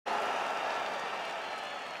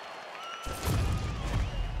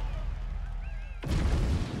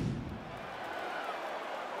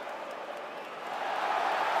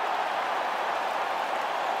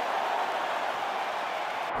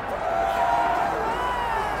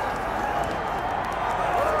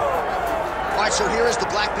right, so here is the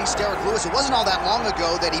Black Beast, Derrick Lewis. It wasn't all that long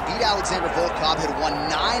ago that he beat Alexander Volkov, had won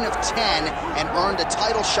 9 of 10, and earned a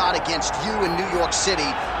title shot against you in New York City.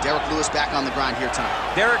 Derrick Lewis back on the grind here tonight.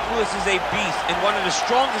 Derrick Lewis is a beast and one of the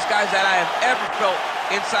strongest guys that I have ever felt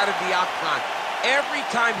inside of the octagon. Every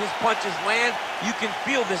time his punches land, you can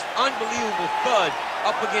feel this unbelievable thud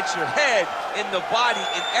up against your head, in the body,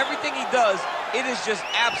 and everything he does, it is just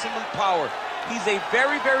absolute power. He's a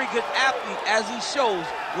very, very good athlete, as he shows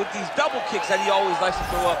with these double kicks that he always likes to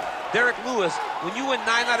throw up. Derrick Lewis, when you win 9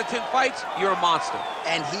 out of 10 fights, you're a monster.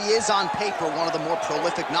 And he is, on paper, one of the more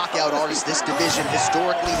prolific knockout artists this division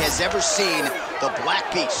historically has ever seen. The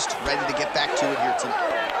Black Beast, ready to get back to it here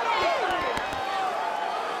tonight.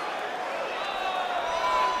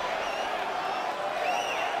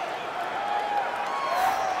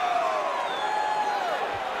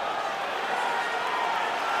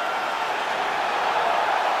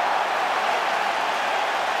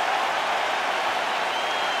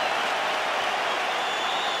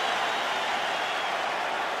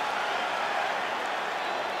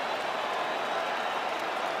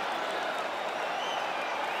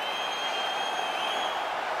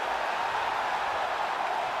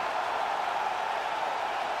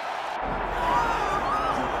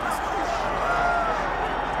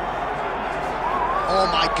 Oh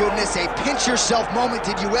my goodness, a pinch yourself moment.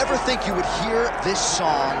 Did you ever think you would hear this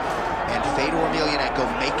song? And Fedor Emelianenko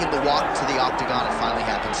making the walk to the octagon. It finally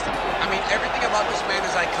happens tonight. I mean, everything about this man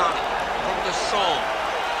is iconic. From the song,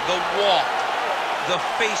 the walk, the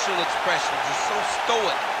facial expressions, he's so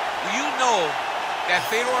stoic. You know that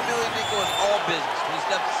Fedor Emelianenko is all business when he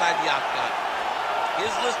steps aside the octagon.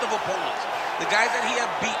 His list of opponents, the guys that he has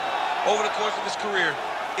beaten over the course of his career,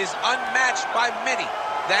 is unmatched by many.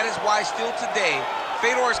 That is why still today,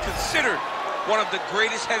 Fedor is considered one of the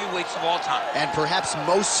greatest heavyweights of all time. And perhaps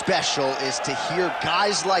most special is to hear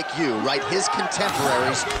guys like you, right, his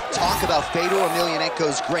contemporaries, talk about Fedor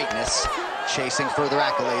Emelianenko's greatness, chasing further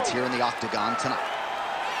accolades here in the octagon tonight.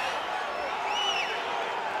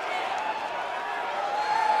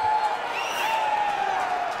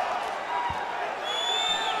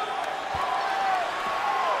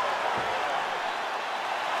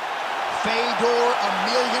 Fedor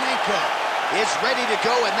Emelianenko is ready to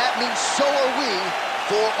go, and that means so are we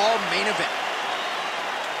for our main event.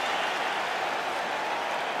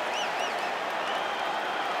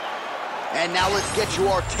 And now let's get you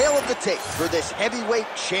our tale of the tape for this heavyweight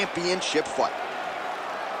championship fight.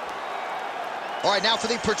 All right, now for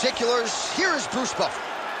the particulars, here is Bruce Buffer.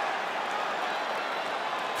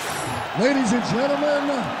 Ladies and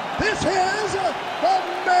gentlemen, this is the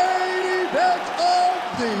main event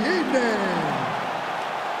of the evening.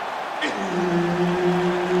 It's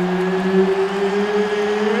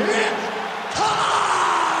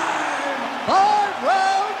time! 5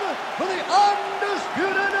 rounds for the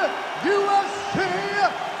undisputed UFC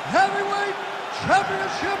Heavyweight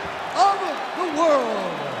Championship of the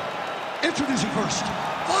world. Introducing first,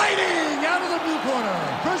 fighting out of the blue corner,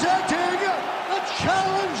 presenting the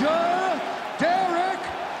challenger, Derrick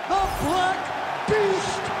the Black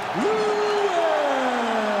Beast Lewis.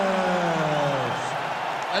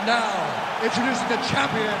 And now, introducing the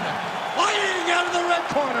champion, fighting out of the red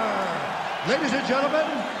corner. Ladies and gentlemen,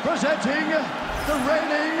 presenting the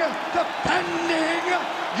reigning, defending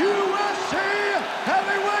UFC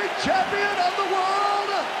Heavyweight Champion of the world,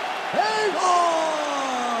 Fedor.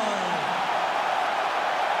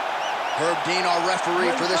 Herb Dean, our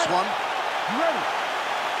referee for this one. Ready.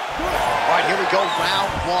 All right, here we go,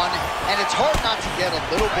 round 1. And it's hard not to get a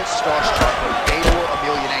little bit starstruck when Fedor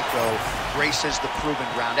Emelianenko graces the proving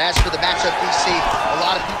ground. As for the matchup, DC, a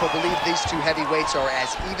lot of people believe these two heavyweights are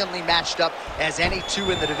as evenly matched up as any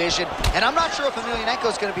two in the division. And I'm not sure if Emelianenko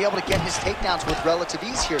is going to be able to get his takedowns with relative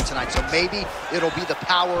ease here tonight. So maybe it'll be the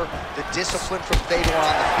power, the discipline from Fedor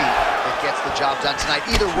on the feet that gets the job done tonight.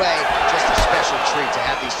 Either way, just a special treat to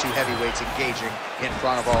have these two heavyweights engaging in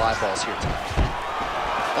front of our eyeballs here tonight.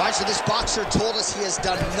 All right, so this boxer told us he has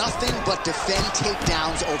done nothing but defend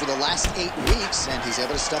takedowns over the last 8 weeks, and he's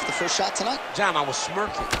able to stuff the first shot tonight. John, I was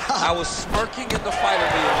smirking. I was smirking in the fight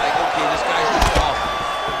arena like, okay, this guy's just off.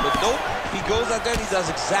 But nope, he goes out there and he does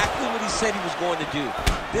exactly what he said he was going to do.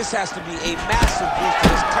 This has to be a massive boost to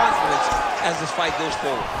his confidence as this fight goes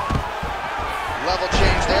forward. Level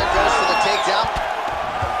change there, goes for the takedown.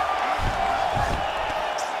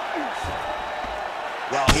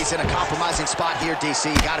 Well, he's in a compromising spot here,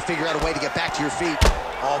 DC. You got to figure out a way to get back to your feet.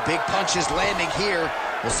 All big punches landing here.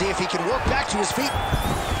 We'll see if he can work back to his feet.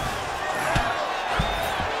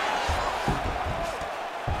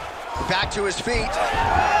 Back to his feet.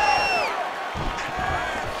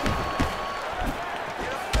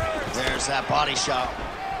 There's There's that body shot.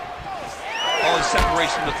 Oh, he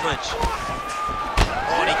separates from the clinch.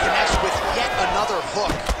 Oh, and he connects with yet another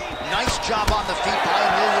hook. Nice job on the feet by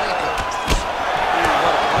Emelianenko.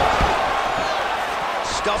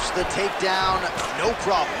 Stuffs the takedown, no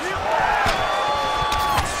problem.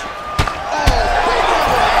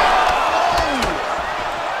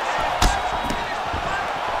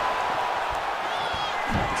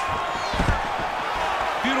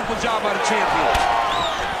 Beautiful job by the champion.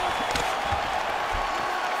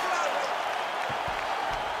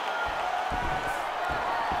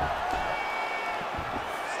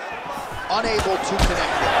 Unable to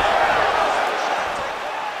connect it.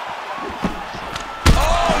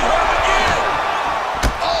 Oh, he hurt again!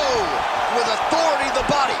 Oh, with authority, the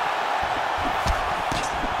body.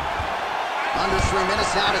 Under 3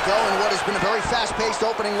 minutes now to go in what has been a very fast-paced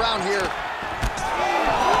opening round here.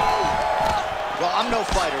 Well, I'm no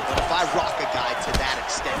fighter, but if I rock a guy to that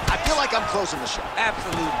extent, I feel like I'm closing the show.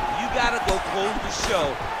 Absolutely. You gotta go close the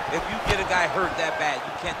show if you get a guy hurt that bad.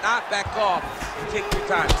 You cannot back off and take your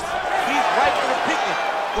time. He's right for the picking.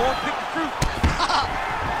 Go and pick the fruit.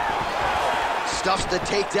 Stuffs the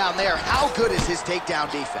takedown there. How good is his takedown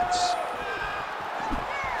defense?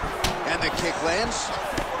 And the kick lands.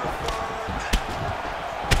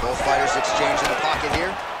 Both fighters exchange in the pocket here.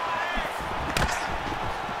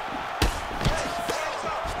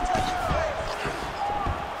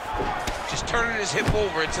 Turning his hip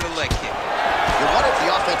over into the leg kick. You wonder if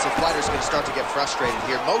the offensive fighter's going to start to get frustrated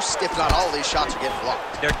here. Most, if not all, of these shots are getting blocked.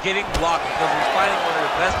 They're getting blocked because he's fighting one of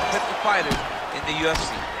the best defensive fighters in the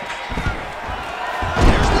UFC.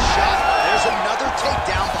 There's the shot. There's another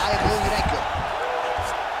takedown by Emelianenko.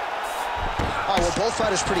 Oh, well, both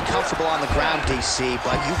fighters pretty comfortable on the ground, DC,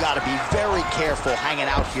 but you got to be very careful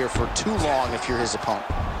hanging out here for too long if you're his opponent.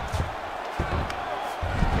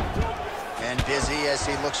 And busy as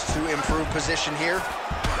he looks to improve position here.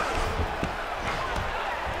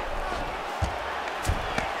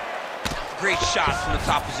 Great shot from the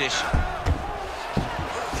top position.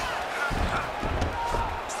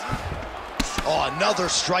 Oh, another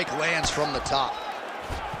strike lands from the top.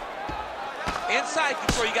 Inside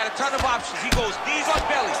control, you got a ton of options. He goes knees on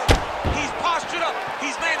belly. He's postured up.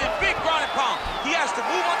 He's landing big ground and pound. He has to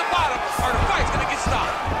move on the bottom or the fight's gonna get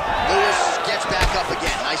stopped. Lewis gets back up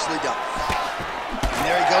again. Nicely done. And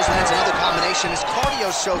there he goes, lands another combination. His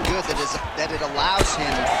cardio's so good that it allows him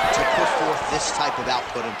to put forth this type of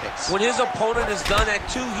output and pace. When his opponent is done at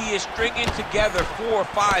 2, he is stringing together 4,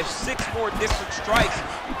 5, 6 more different strikes.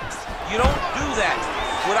 You don't do that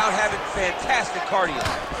without having fantastic cardio.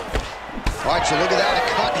 All right, so look at that. A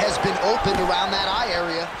cut has been opened around that eye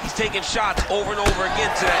area. He's taking shots over and over again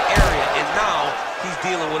to that area, and now he's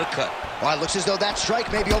dealing with a cut. Well, it looks as though that strike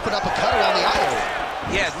maybe opened up a cut around the eye area.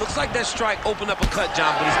 Yeah, it looks like that strike opened up a cut, John,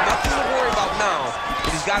 but he's nothing to worry about now, but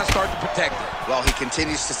he's got to start to protect it. Well, he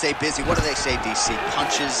continues to stay busy. What do they say, DC?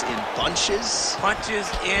 Punches in bunches? Punches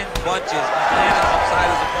in bunches. He's landing upside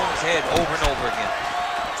his opponent's head over and over again.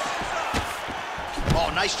 Oh,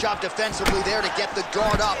 nice job defensively there to get the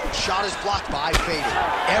guard up. Shot is blocked by Fedor.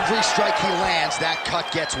 Every strike he lands, that cut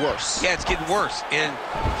gets worse. Yeah, it's getting worse, and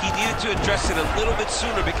he needed to address it a little bit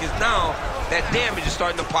sooner because now that damage is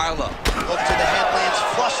starting to pile up. Hook to the head lands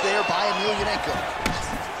flush there by Emelianenko.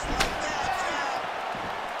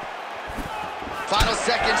 Final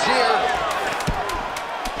seconds here.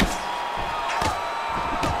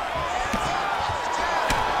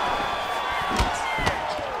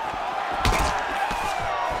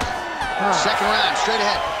 Second round, straight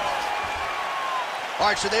ahead. All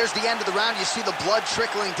right, so there's the end of the round. You see the blood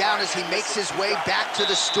trickling down as he makes his way back to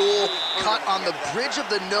the stool. Cut on the bridge of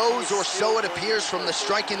the nose, or so it appears from the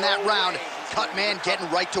strike in that round. Cut man getting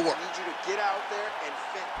right to work. I need you to get out there and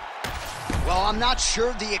finish. Well, I'm not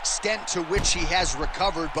sure the extent to which he has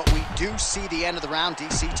recovered, but we do see the end of the round.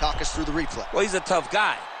 DC, talk us through the replay. Well, he's a tough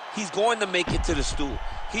guy. He's going to make it to the stool.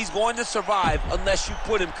 He's going to survive unless you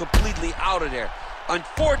put him completely out of there.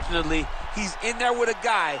 Unfortunately, he's in there with a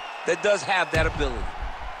guy that does have that ability.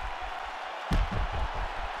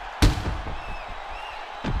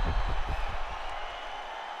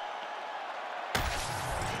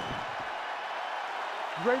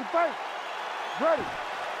 Ready to fight? Ready.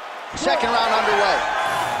 Second round underway.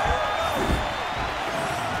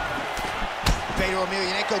 Fedor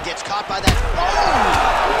Emelianenko gets caught by that.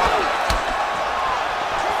 Oh!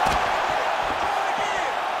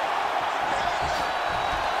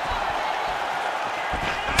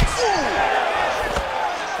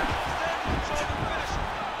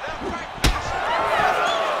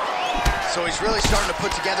 So he's really starting to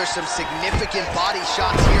put together some significant body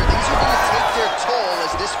shots here. These are going to take their toll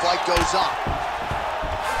as this fight goes on.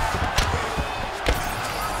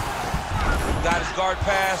 Got his guard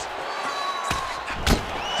pass.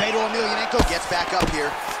 Fedor Emelianenko gets back up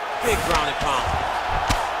here. Big ground and pound.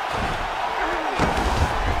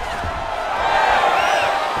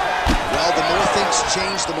 Well, the more things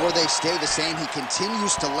change, the more they stay the same. He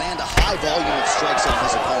continues to land a high volume of strikes on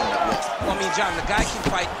his opponent at will. Well, I mean, John, the guy can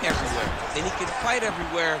fight everywhere. And he can fight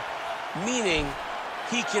everywhere, meaning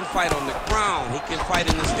he can fight on the ground, he can fight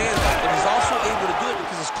in the stand-up, but he's also able to do it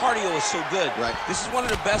because his cardio is so good. Right. This is one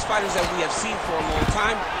of the best fighters that we have seen for a long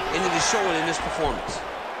time, and it is showing in this performance.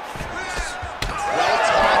 Well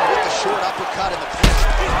timed with the short uppercut in the clinch.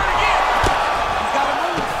 He's hurt again. He's got to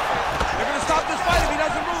move. They're going to stop this fight if he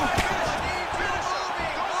doesn't move.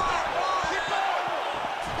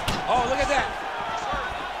 Oh, look at that.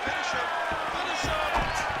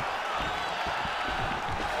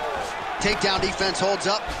 Takedown defense holds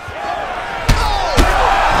up. Oh!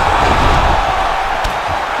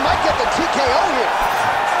 Might get the TKO here.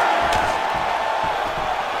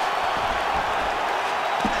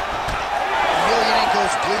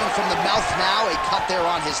 Emelianenko's bleeding from the mouth now. A cut there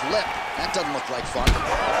on his lip. That doesn't look like fun.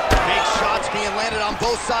 Big shots being landed on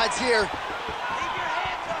both sides here.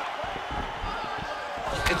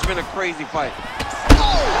 It's been a crazy fight.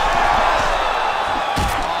 Oh!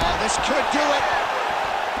 Oh, this could do it.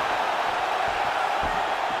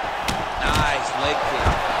 Nice leg kick.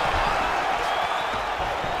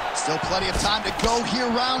 Still plenty of time to go here,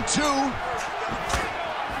 round two.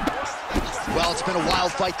 Well, it's been a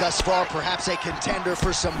wild fight thus far, perhaps a contender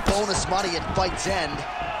for some bonus money at fight's end.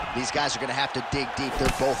 These guys are going to have to dig deep.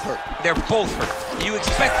 They're both hurt. They're both hurt. You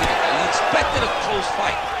expected it. You expected a close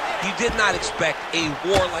fight. You did not expect a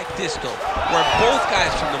war like this, though, where both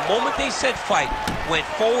guys, from the moment they said fight, went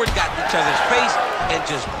forward, got in each other's face, and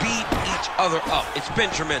just beat each other up. It's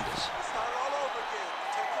been tremendous.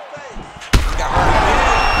 Got hurt again.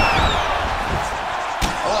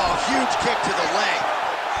 Oh, huge kick to the leg.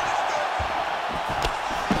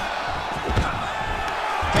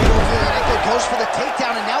 Fedor Emelianenko goes for the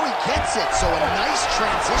takedown, and now he gets it. So a nice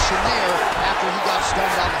transition there after he got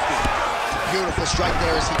stunned on the feet. Beautiful strike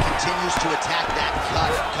there as he continues to attack that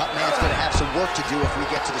cut. Cutman's going to have some work to do if we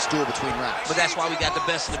get to the stool between rounds. But that's why we got the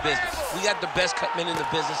best in the business. We got the best cutmen in the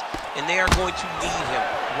business, and they are going to need him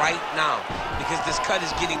right now because this cut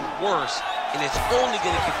is getting worse, and it's only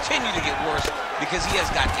going to continue to get worse because he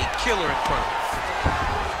has got a killer in front of him.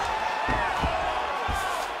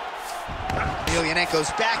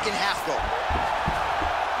 Emelianenko's back in half guard.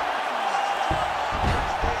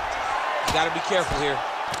 You got to be careful here.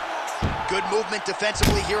 Good movement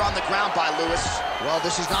defensively here on the ground by Lewis. Well,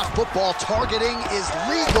 this is not football. Targeting is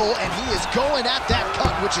legal, and he is going at that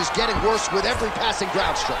cut, which is getting worse with every passing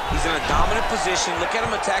ground stroke. He's in a dominant position. Look at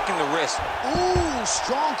him attacking the wrist. Ooh,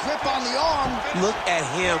 strong grip on the arm. Look at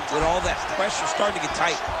him with all that pressure starting to get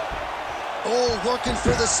tight. Oh, working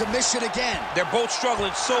for the submission again. They're both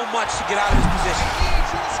struggling so much to get out of this position.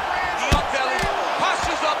 Knee on belly,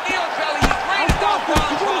 postures up, knee on belly. He's raining down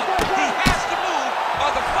ground and pound. He has to move, or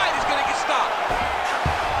the fight is going to get stopped.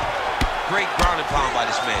 Great ground and pound by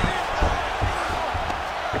this man.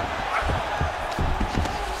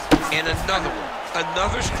 And another one.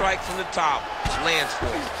 Another strike from the top lands for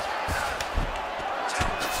him.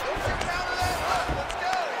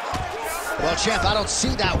 Well, champ, I don't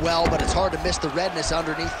see that well, but it's hard to miss the redness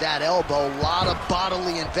underneath that elbow. A lot of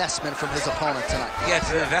bodily investment from his opponent tonight. Yeah, it's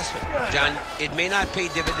an investment, John. It may not pay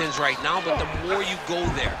dividends right now, but the more you go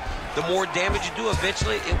there, the more damage you do,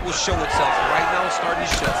 eventually it will show itself. Right now, it's starting to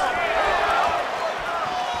show.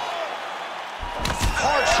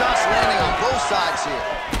 Hard shots landing on both sides here.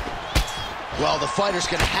 Well, the fighter's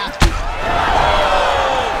going to have to.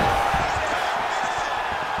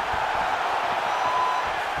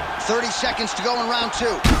 30 seconds to go in round two.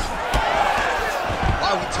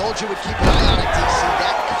 Wow, we told you we'd keep an eye on it, DC.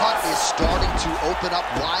 That cut is starting to open up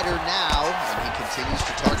wider now, and he continues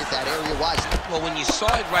to target that area wisely. Well, when you saw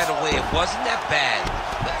it right away, it wasn't that bad.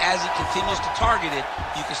 But as he continues to target it,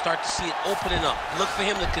 you can start to see it opening up. Look for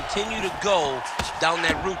him to continue to go down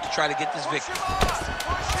that route to try to get this victory.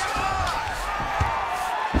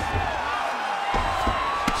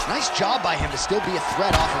 Nice job by him to still be a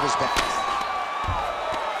threat off of his back.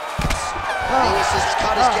 Lewis's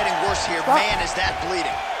cut is getting worse here. Man, is that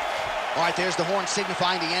bleeding. All right, there's the horn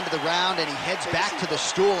signifying the end of the round, and he heads back to the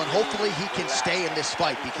stool, and hopefully he can stay in this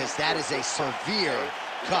fight because that is a severe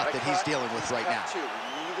cut that he's dealing with right now. We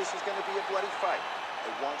knew this was going to be a bloody fight.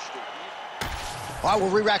 I want you to... All right,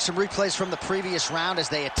 we'll re-rack some replays from the previous round as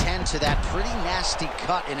they attend to that pretty nasty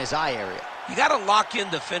cut in his eye area. You got to lock in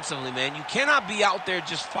defensively, man. You cannot be out there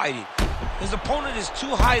just fighting. His opponent is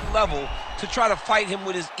too high level to try to fight him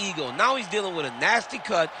with his ego. Now he's dealing with a nasty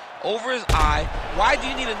cut over his eye. Why do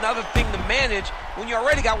you need another thing to manage when you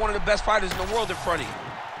already got one of the best fighters in the world in front of you?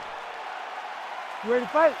 You ready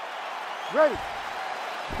to fight? Ready.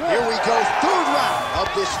 Here we go, third round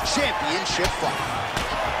of this championship fight.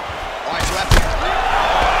 All right, so after...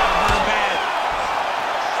 Bad.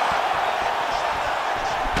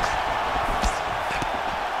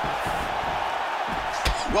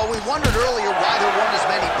 Well, we wondered earlier why there weren't as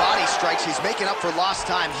many body strikes. He's making up for lost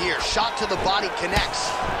time here. Shot to the body connects,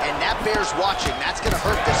 and that bears watching. That's going to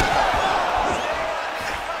hurt this opponent.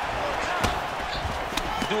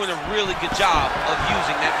 Doing a really good job of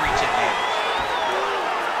using that reach advantage.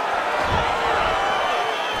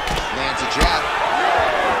 Lands a jab.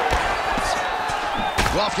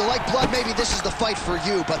 Well, if you like blood, maybe this is the fight for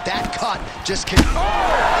you, but that cut just can...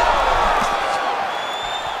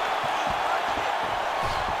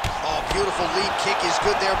 Beautiful lead kick is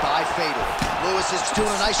good there by Fedor. Lewis is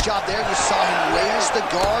doing a nice job there. You saw him raise the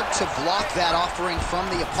guard to block that offering from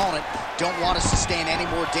the opponent. Don't want to sustain any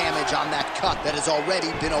more damage on that cut that has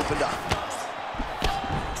already been opened up.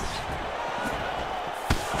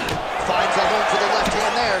 Finds a home for the left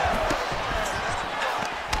hand there.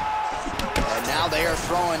 And now they are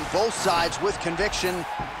throwing both sides with conviction.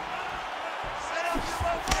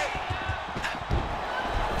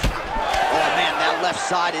 Left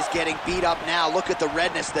side is getting beat up now. Look at the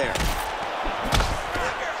redness there.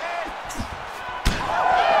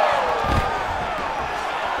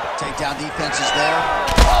 Takedown defense is there.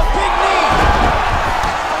 Oh, big knee!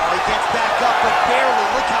 Oh, he gets back up, but barely.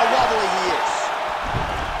 Look how wobbly he is.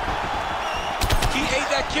 He ate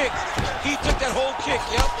that kick. He took that whole kick,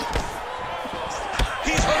 yep.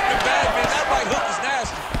 He's hurting him bad, man. That right hook is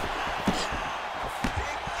nasty.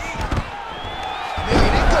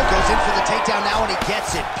 Goes in for the takedown now, and he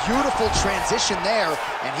gets it. Beautiful transition there,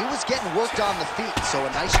 and he was getting worked on the feet, so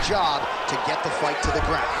a nice job to get the fight to the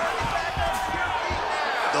ground.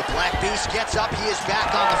 The Black Beast gets up. He is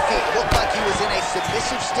back on the feet. Looked like he was in a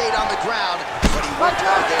submissive state on the ground, but he worked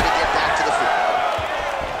hard there to get back to the feet.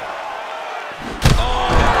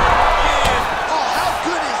 Oh, how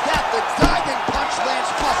good is that? The diving punch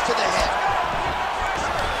lands flush to the head.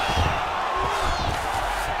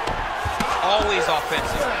 Always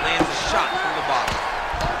offensive. Lands a shot from the bottom.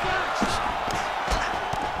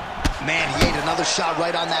 Man, he ate another shot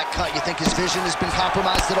right on that cut. You think his vision has been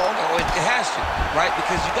compromised at all? Oh, it has to, right?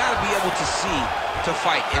 Because you got to be able to see to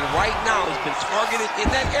fight. And right now, he's been targeted in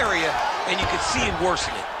that area, and you can see him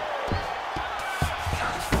worsen it.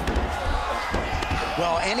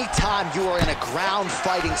 Well, anytime you are in a ground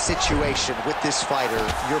fighting situation with this fighter,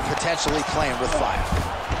 you're potentially playing with fire.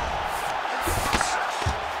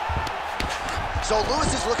 So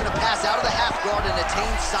Lewis is looking to pass out of the half guard and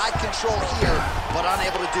attain side control here, but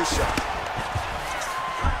unable to do so.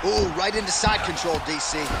 Ooh, right into side control,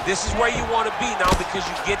 DC. This is where you want to be now because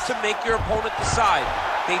you get to make your opponent decide.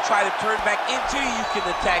 They try to turn back into you, you can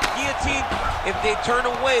attack guillotine. If they turn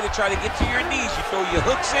away to try to get to your knees, you throw your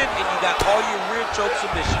hooks in and you got all your rear choke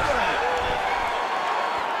submissions.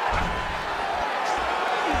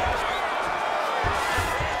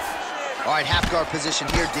 All right, half guard position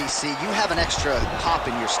here, DC. You have an extra hop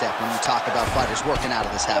in your step when you talk about fighters working out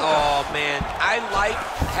of this half guard. Oh, man. I like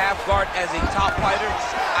half guard as a top fighter.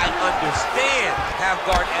 I understand half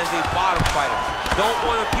guard as a bottom fighter. Don't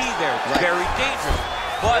want to be there. It's very dangerous.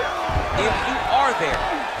 But if you are there,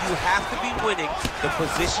 you have to be winning the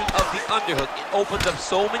position of the underhook. It opens up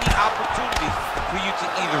so many opportunities for you to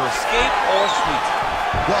either escape or sweep.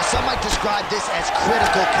 Well, some might describe this as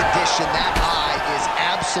critical condition. That eye is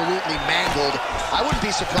absolutely mangled. I wouldn't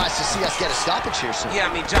be surprised to see us get a stoppage here soon.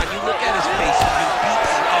 Yeah, I mean, John, you look at his face. He's been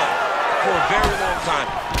beaten up for a very long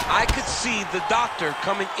time. I could see the doctor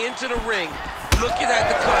coming into the ring, looking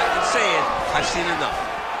at the cut and saying, I've seen enough.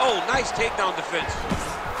 Oh, nice takedown defense.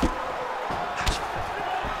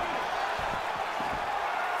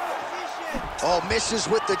 Oh,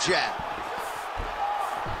 misses with the jab.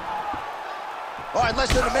 All right,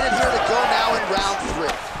 less than a minute here to go now in round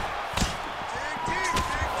 3.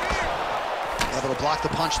 Able to block the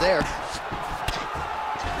punch there.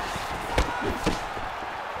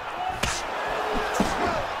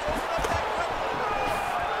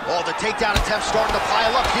 Oh, the takedown attempt starting to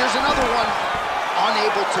pile up. Here's another one.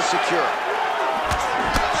 Unable to secure.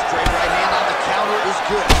 Straight right hand on the counter is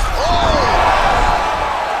good. Oh!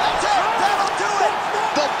 That's it! That'll do it!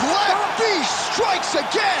 The Black Beast strikes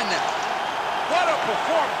again! What a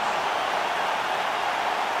performance!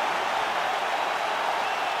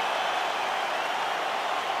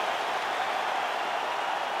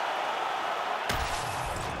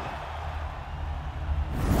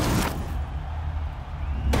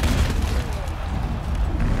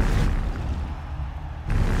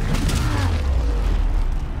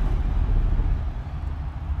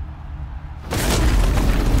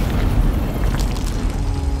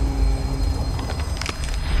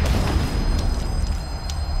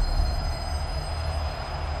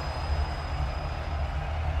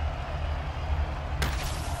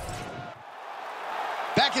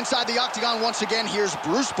 inside the octagon once again. Here's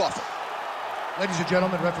Bruce Buffer. Ladies and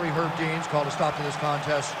gentlemen, referee Herb Deans called a stop to this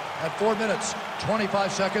contest at 4 minutes,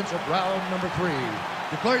 25 seconds of round number 3.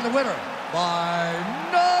 Declaring the winner by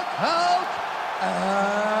knockout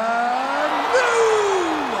and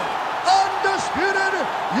new undisputed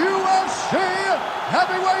UFC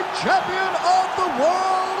heavyweight champion of the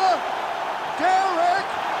world, Derrick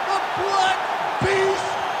the Black Beast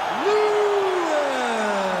Lewis.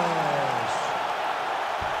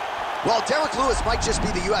 Well, Derrick Lewis might just be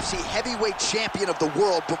the UFC heavyweight champion of the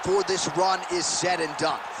world before this run is said and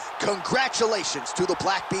done. Congratulations to the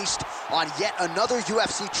Black Beast on yet another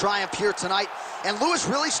UFC triumph here tonight. And Lewis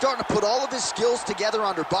really starting to put all of his skills together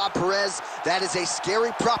under Bob Perez. That is a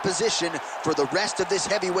scary proposition for the rest of this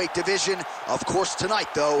heavyweight division. Of course,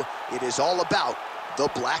 tonight, though, it is all about the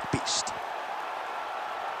Black Beast.